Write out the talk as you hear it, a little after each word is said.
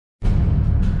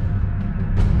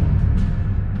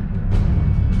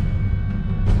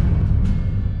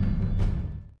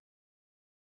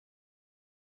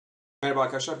Merhaba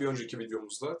arkadaşlar, bir önceki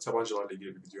videomuzda tabancalarla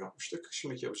ilgili bir video yapmıştık.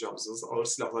 Şimdiki yapacağımız ağır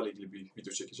silahlarla ilgili bir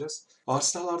video çekeceğiz. Ağır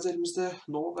silahlarda elimizde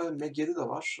Nova ve Mag-7 de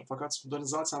var. Fakat bunların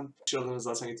zaten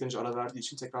yeterince ara verdiği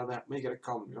için tekrardan yapmaya gerek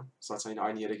kalmıyor. Zaten yine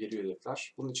aynı yere geliyor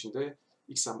hedefler. Bunun için de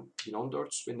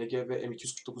XM1014 ve Negev ve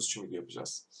M249 için video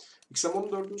yapacağız.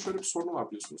 XM1014'ün şöyle bir sorunu var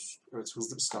biliyorsunuz. Evet,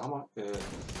 hızlı bir silah ama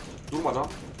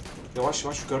durmadan yavaş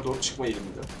yavaş yukarı doğru çıkma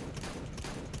eğiliminde.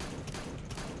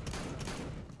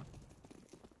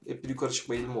 Hep bir yukarı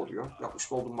çıkma eğilimi oluyor.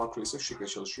 Yapmış olduğum makro ise şu şekilde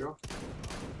çalışıyor.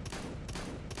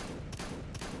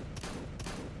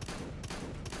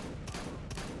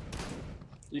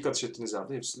 İlk atış ettiğiniz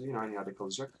yerde hepsi yine aynı yerde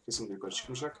kalacak. Kesinlikle yukarı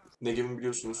çıkmayacak. Negev'in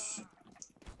biliyorsunuz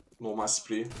normal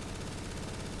spreyi.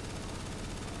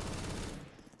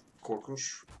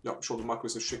 Korkunç. Yapmış olduğum makro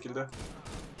ise şu şekilde.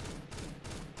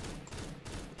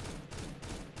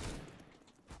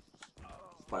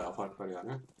 Bayağı fark var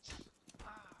yani.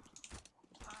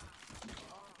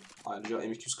 Ayrıca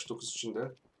M249 için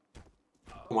de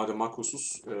normalde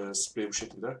makrosuz sprey bu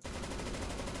şekilde.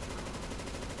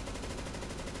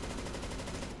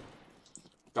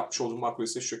 Yapmış olduğum makro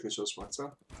ise şu şekilde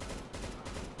çalışmakta.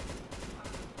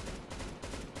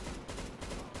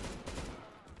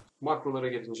 Makrolara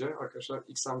gelince arkadaşlar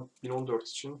XM1014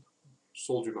 için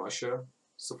sol düğme aşağı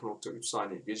 0.3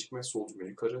 saniye gecikme, sol düğme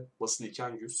yukarı, basılıyken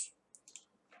 100.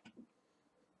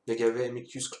 Negev ve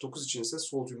M249 için ise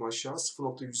sol düğme aşağı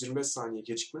 0.125 saniye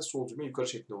gecikme, sol düğme yukarı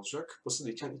şeklinde olacak.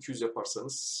 Basılıyken 200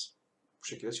 yaparsanız bu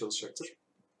şekilde çalışacaktır.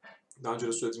 Daha önce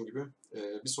de söylediğim gibi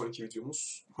bir sonraki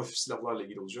videomuz hafif silahlarla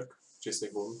ilgili olacak.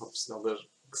 CSGO'nun hafif silahlar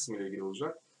kısmıyla ilgili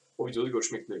olacak. O videoda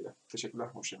görüşmek dileğiyle. Teşekkürler,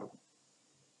 hoşçakalın.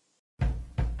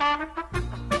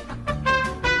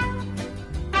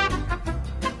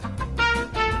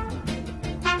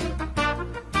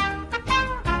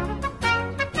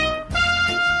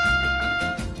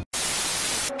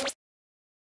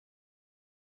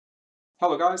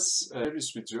 Hello guys, in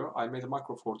this video I made a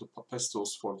macro for the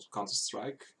pistols for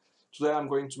Counter-Strike. Today I'm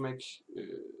going to make a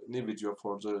new video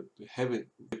for the heavy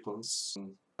weapons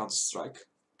in Counter-Strike.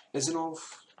 As you know,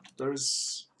 there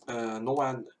is Nova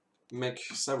and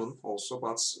Mag-7 also,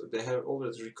 but they have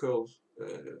already recoil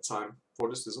time for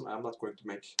this season. I'm not going to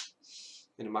make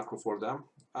any macro for them.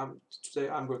 Today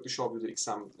I'm going to show you the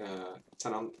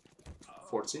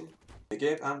XM1014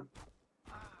 again and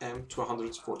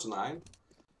M249.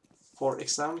 For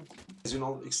XM, as you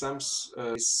know, XM's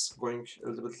is going a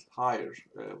little bit higher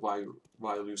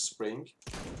while you're spraying.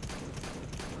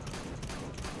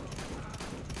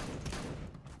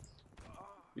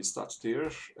 We start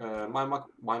here. My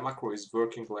macro is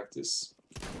working like this.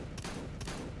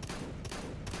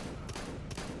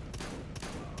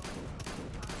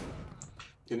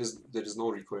 There is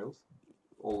no recoil.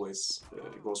 Always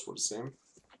goes for the same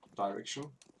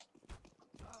direction.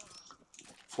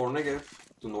 For Negev,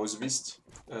 the Noise Beast,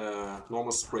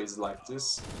 normal spray is like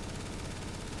this.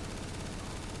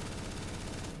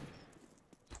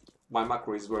 My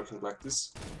macro is working like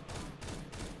this.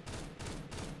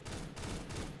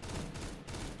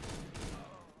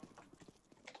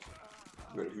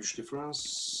 Very huge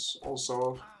difference.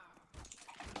 Also,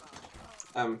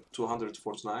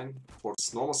 M249 for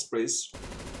normal sprays.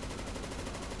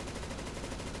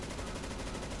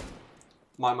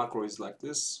 My macro is like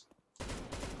this.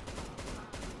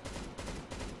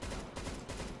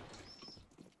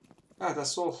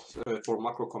 That's all for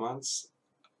macro commands.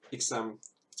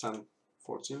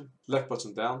 XM1014. Left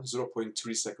button down,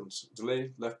 0.3 seconds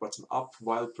delay. Left button up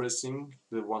while pressing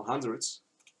the 100.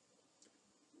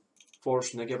 For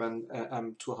Negev and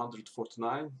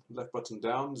M249, left button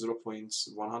down,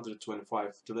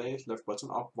 0.125 delay. Left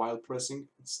button up while pressing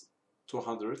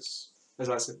 200. As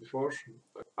I said before,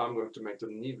 I'm going to make a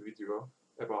new video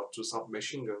about the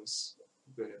submachine guns,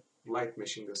 the light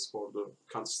machine guns for the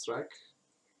Counter-Strike.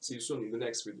 See you soon in the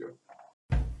next video.